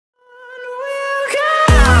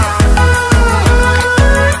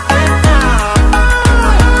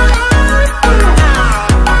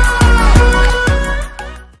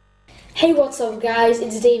up guys,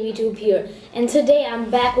 it's DavyTube here, and today I'm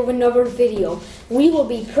back with another video. We will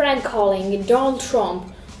be prank calling Donald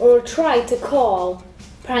Trump, or try to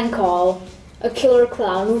prank call a killer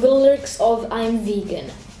clown with the lyrics of I'm vegan.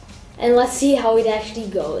 And let's see how it actually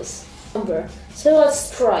goes. So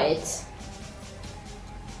let's try it.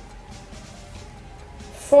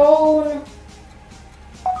 Phone,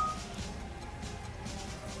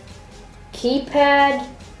 keypad.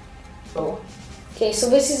 Oh. Okay, so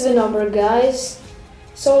this is the number, guys.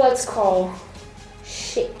 So let's call.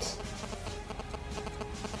 Shit.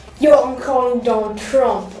 Yo, I'm calling Donald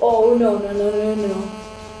Trump. Oh, no.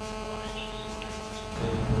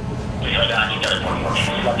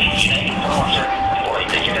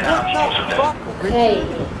 Okay,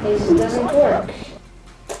 this doesn't work.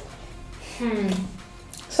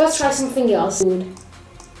 So let's try something else.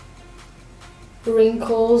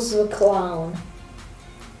 Wrinkles the clown.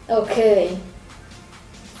 Okay.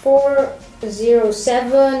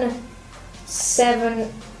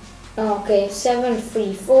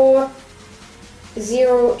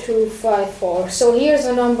 7340254. So here's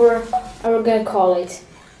the number, and we're gonna call it.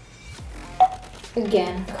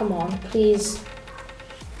 Again, come on, please.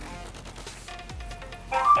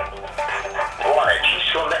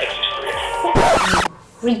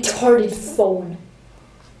 Retarded phone.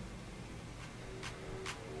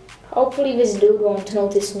 Hopefully this dude won't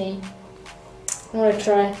notice me. I'm gonna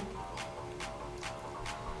try.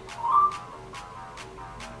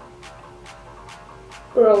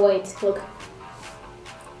 Bro, wait, look.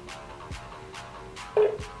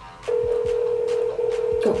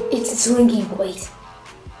 Oh, it's ringing, wait.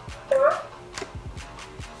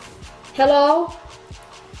 Hello?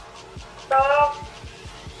 Hello?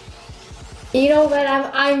 You know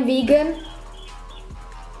that I'm vegan?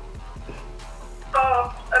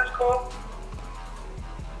 Oh, that's cool.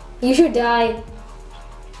 You should die.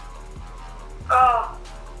 Oh.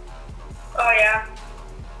 Oh, yeah.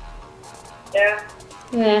 Yeah.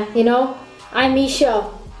 Yeah, you know? I'm Misha.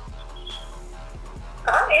 Oh, yeah,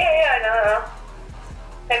 I know.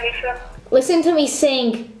 Hey, Misha. Listen to me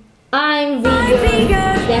sing. I'm vegan.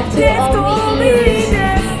 Death to all eaters.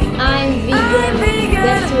 I'm vegan.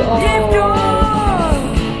 Death to all.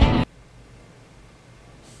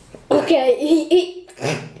 Okay,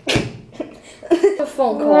 a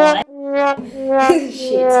phone call.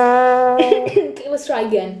 Shit. Okay, let's try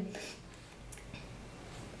again.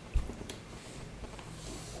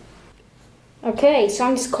 Okay, so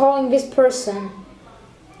I'm just calling this person.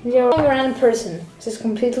 You're a random person. This is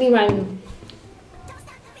completely random.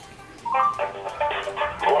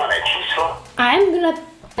 I'm gonna...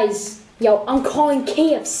 Guys, yo, I'm calling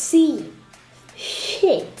KFC.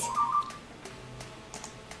 Shit.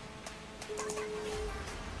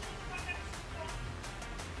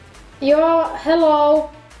 Yo,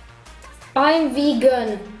 hello. I'm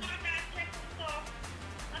vegan.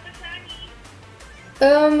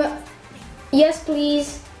 Yes,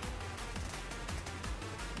 please.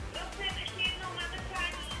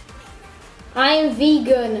 I'm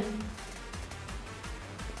vegan.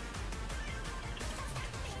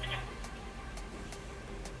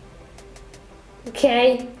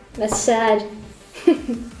 Okay, that's sad.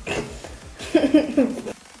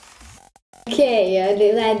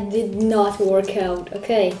 Okay, that did not work out.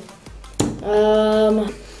 Okay.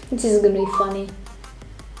 This is gonna be funny.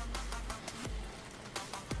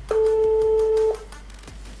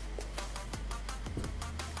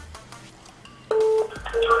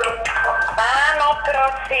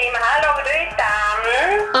 Hallo, kdo je tam?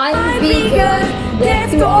 I'm vegan,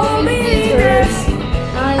 death to all eaters.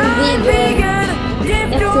 I'm vegan,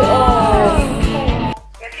 death to all.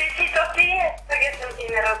 Jestli si to ty, tak ja som ti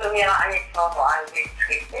nerozumiela ani slovo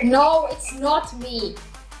anglicky. No, it's not me.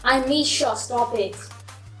 I'm Misha, stop it.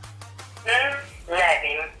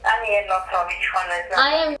 Nevím, ani jedno slovíčko neznám.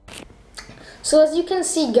 I am... So as you can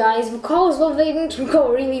see, guys, the calls didn't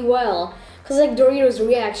go really well. Because like Doritos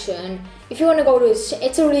Reaction, if you want to go to his,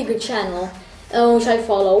 it's a really good channel, which I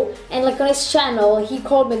follow. And like on his channel, he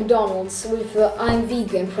called McDonald's with I'm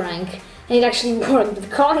vegan prank. And it actually worked. But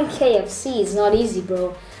calling KFC is not easy,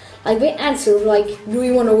 bro. Like they answered like, do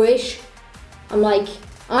you want to wish? I'm like,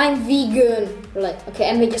 I'm vegan. They're like, okay,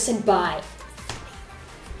 and they just said bye.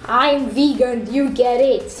 I'm vegan, do you get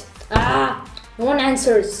it? No one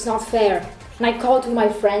answers, it's not fair. And I called to my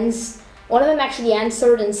friends. One of them actually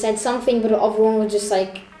answered and said something, but the other one was just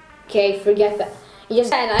like, okay, forget that. He just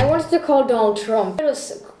said, I wanted to call Donald Trump. It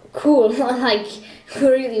was cool, like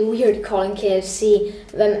really weird calling KFC,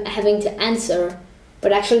 them having to answer,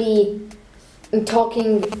 but actually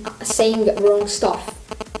saying wrong stuff.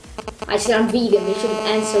 I said I'm vegan, they should have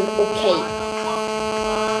answered okay.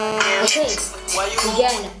 Okay,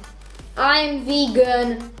 again. I'm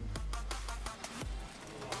vegan.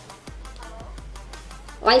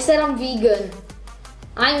 I said I'm vegan.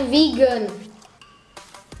 I'm vegan.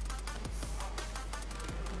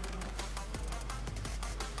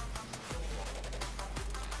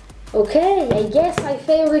 Okay, I guess I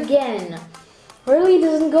failed again. Really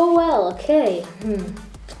doesn't go well, okay.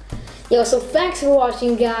 Yeah, so thanks for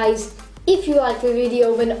watching, guys. If you liked the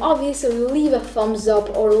video, then obviously leave a thumbs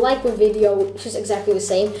up or like the video, which is exactly the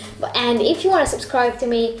same. And if you want to subscribe to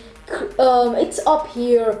me, it's up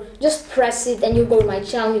here. Just press it and you go to my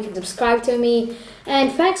channel, you can subscribe to me.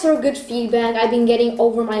 And thanks for good feedback. I've been getting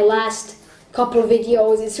over my last couple of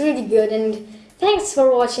videos. It's really good, and thanks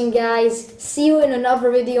for watching, guys. See you in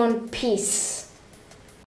another video, and peace.